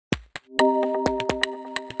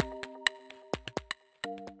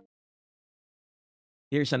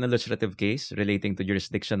Here's an illustrative case relating to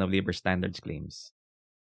jurisdiction of labor standards claims.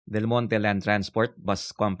 Del Monte Land Transport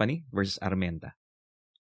Bus Company versus Armenta.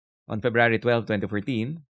 On February 12,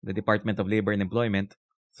 2014, the Department of Labor and Employment,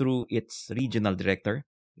 through its regional director,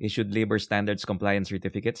 issued labor standards compliance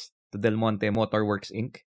certificates to Del Monte Motor Works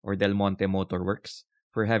Inc. or Del Monte Motor Works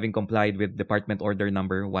for having complied with Department Order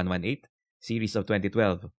Number 118, Series of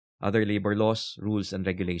 2012, other labor laws, rules, and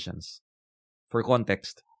regulations. For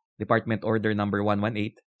context, Department Order Number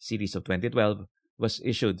 118, Series of 2012, was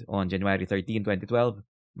issued on January 13, 2012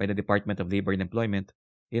 by the Department of Labor and Employment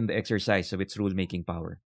in the exercise of its rulemaking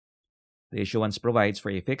power. The issuance provides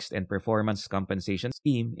for a fixed and performance compensation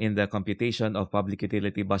scheme in the computation of public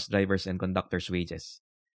utility bus drivers and conductors' wages.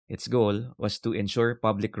 Its goal was to ensure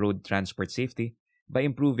public road transport safety by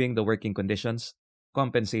improving the working conditions,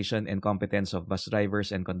 compensation, and competence of bus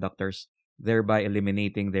drivers and conductors, thereby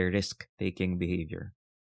eliminating their risk-taking behavior.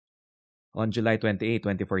 On July 28,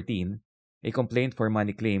 2014, a complaint for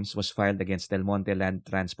money claims was filed against Del Monte Land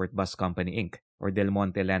Transport Bus Company Inc. or Del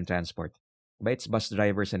Monte Land Transport by its bus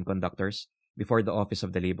drivers and conductors before the Office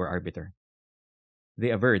of the Labor Arbiter. They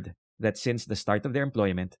averred that since the start of their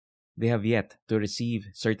employment, they have yet to receive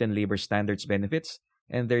certain labor standards benefits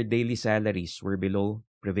and their daily salaries were below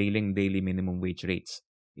prevailing daily minimum wage rates,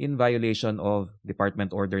 in violation of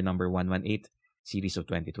Department Order Number 118, Series of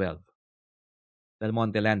 2012. Del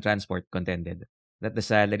Monte Land Transport contended that the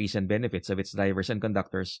salaries and benefits of its drivers and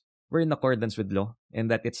conductors were in accordance with law and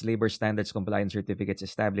that its labor standards compliance certificates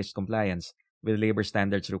established compliance with labor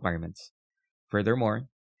standards requirements. Furthermore,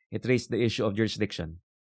 it raised the issue of jurisdiction.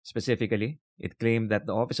 Specifically, it claimed that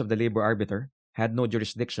the Office of the Labor Arbiter had no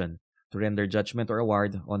jurisdiction to render judgment or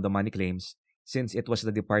award on the money claims since it was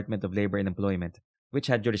the Department of Labor and Employment which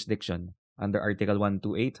had jurisdiction under Article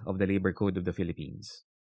 128 of the Labor Code of the Philippines.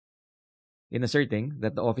 In asserting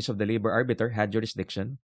that the Office of the Labor Arbiter had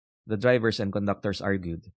jurisdiction, the drivers and conductors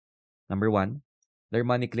argued, number 1, their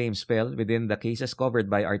money claims fell within the cases covered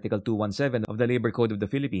by Article 217 of the Labor Code of the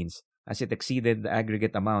Philippines as it exceeded the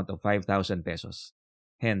aggregate amount of 5,000 pesos.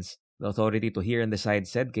 Hence, the authority to hear and decide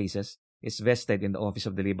said cases is vested in the Office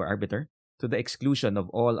of the Labor Arbiter to the exclusion of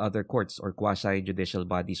all other courts or quasi-judicial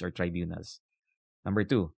bodies or tribunals. Number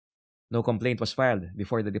 2, no complaint was filed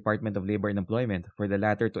before the Department of Labor and Employment for the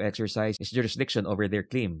latter to exercise its jurisdiction over their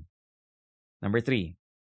claim. Number 3,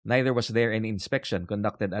 neither was there any inspection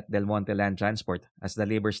conducted at Del Monte Land Transport as the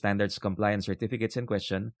labor standards compliance certificates in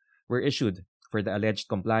question were issued for the alleged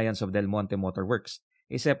compliance of Del Monte Motor Works,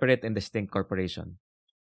 a separate and distinct corporation.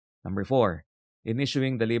 Number 4, in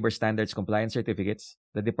issuing the labor standards compliance certificates,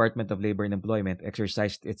 the Department of Labor and Employment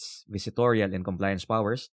exercised its visitorial and compliance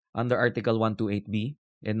powers under Article 128B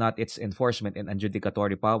and not its enforcement and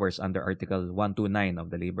adjudicatory powers under Article 129 of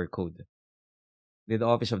the Labor Code. Did the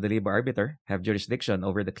Office of the Labor Arbiter have jurisdiction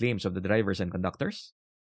over the claims of the drivers and conductors?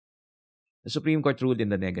 The Supreme Court ruled in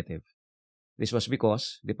the negative. This was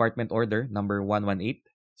because Department Order Number 118,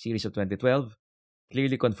 Series of 2012,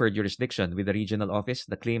 clearly conferred jurisdiction with the regional office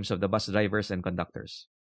the claims of the bus drivers and conductors.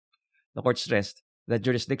 The court stressed that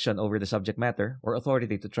jurisdiction over the subject matter or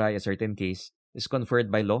authority to try a certain case is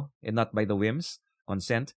conferred by law and not by the whims,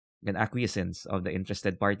 consent, and acquiescence of the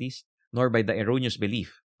interested parties, nor by the erroneous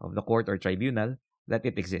belief of the court or tribunal that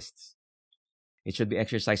it exists. It should be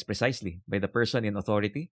exercised precisely by the person in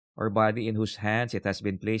authority or body in whose hands it has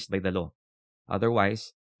been placed by the law.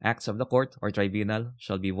 Otherwise, acts of the court or tribunal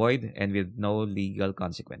shall be void and with no legal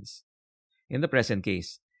consequence. In the present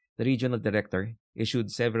case, the regional director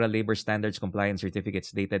issued several labor standards compliance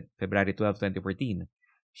certificates dated February 12, 2014,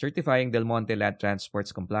 certifying Del Monte Land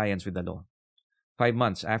Transport's compliance with the law. 5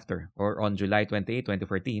 months after, or on July 28,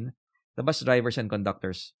 2014, the bus drivers and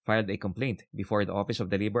conductors filed a complaint before the Office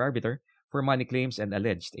of the Labor Arbiter for money claims and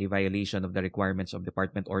alleged a violation of the requirements of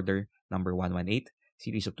Department Order Number 118,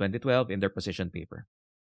 Series of 2012 in their position paper.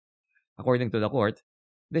 According to the court,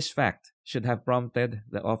 this fact should have prompted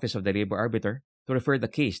the Office of the Labor Arbiter to refer the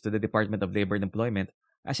case to the Department of Labor and Employment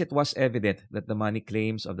as it was evident that the money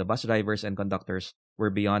claims of the bus drivers and conductors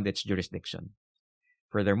were beyond its jurisdiction.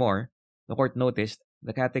 Furthermore, the court noticed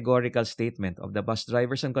the categorical statement of the bus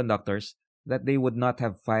drivers and conductors that they would not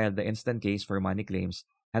have filed the instant case for money claims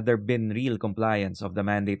had there been real compliance of the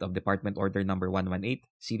mandate of Department Order Number 118,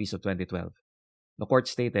 Series of 2012. The court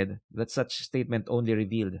stated that such statement only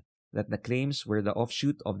revealed that the claims were the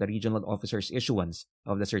offshoot of the regional officer's issuance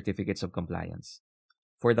of the certificates of compliance.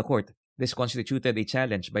 For the court, this constituted a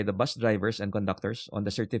challenge by the bus drivers and conductors on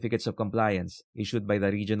the certificates of compliance issued by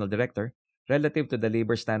the regional director relative to the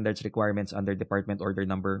labor standards requirements under Department Order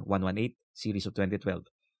Number 118, Series of 2012,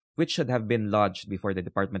 which should have been lodged before the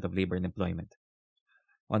Department of Labor and Employment.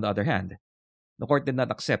 On the other hand, The court did not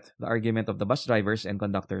accept the argument of the bus drivers and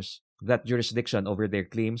conductors that jurisdiction over their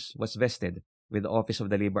claims was vested with the Office of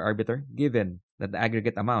the Labor Arbiter, given that the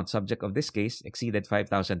aggregate amount subject of this case exceeded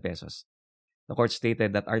 5,000 pesos. The court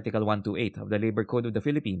stated that Article 128 of the Labor Code of the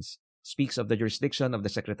Philippines speaks of the jurisdiction of the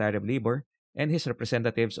Secretary of Labor and his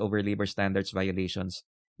representatives over labor standards violations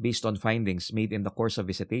based on findings made in the course of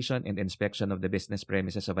visitation and inspection of the business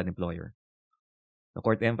premises of an employer. The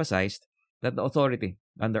court emphasized that the authority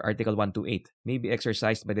under Article 128 may be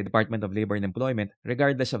exercised by the Department of Labor and Employment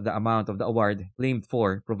regardless of the amount of the award claimed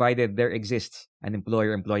for, provided there exists an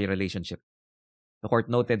employer-employee relationship. The court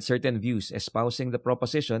noted certain views espousing the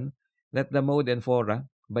proposition that the mode and fora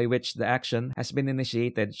by which the action has been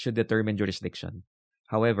initiated should determine jurisdiction.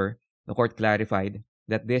 However, the court clarified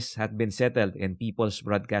that this had been settled in People's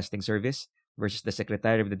Broadcasting Service versus the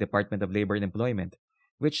Secretary of the Department of Labor and Employment,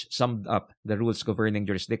 which summed up the rules governing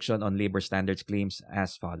jurisdiction on labor standards claims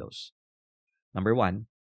as follows. Number 1,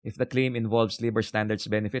 if the claim involves labor standards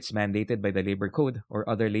benefits mandated by the Labor Code or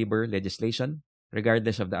other labor legislation,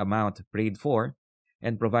 regardless of the amount paid for,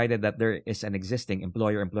 and provided that there is an existing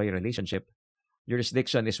employer-employee relationship,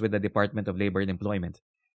 jurisdiction is with the Department of Labor and Employment,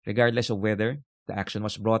 regardless of whether the action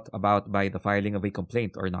was brought about by the filing of a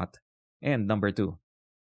complaint or not. And number 2,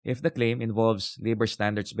 if the claim involves labor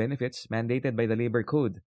standards benefits mandated by the Labor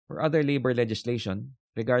Code or other labor legislation,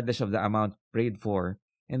 regardless of the amount paid for,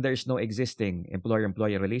 and there is no existing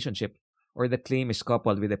employer-employee relationship, or the claim is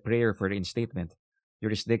coupled with a prayer for reinstatement,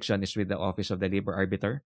 jurisdiction is with the Office of the Labor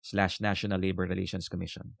Arbiter / National Labor Relations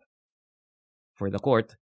Commission. For the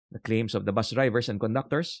court, the claims of the bus drivers and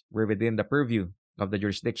conductors were within the purview of the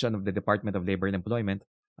jurisdiction of the Department of Labor and Employment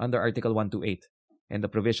under Article 128 and the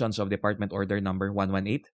provisions of Department Order No.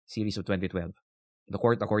 118, Series of 2012. The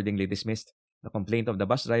court accordingly dismissed the complaint of the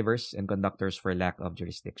bus drivers and conductors for lack of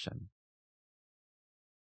jurisdiction.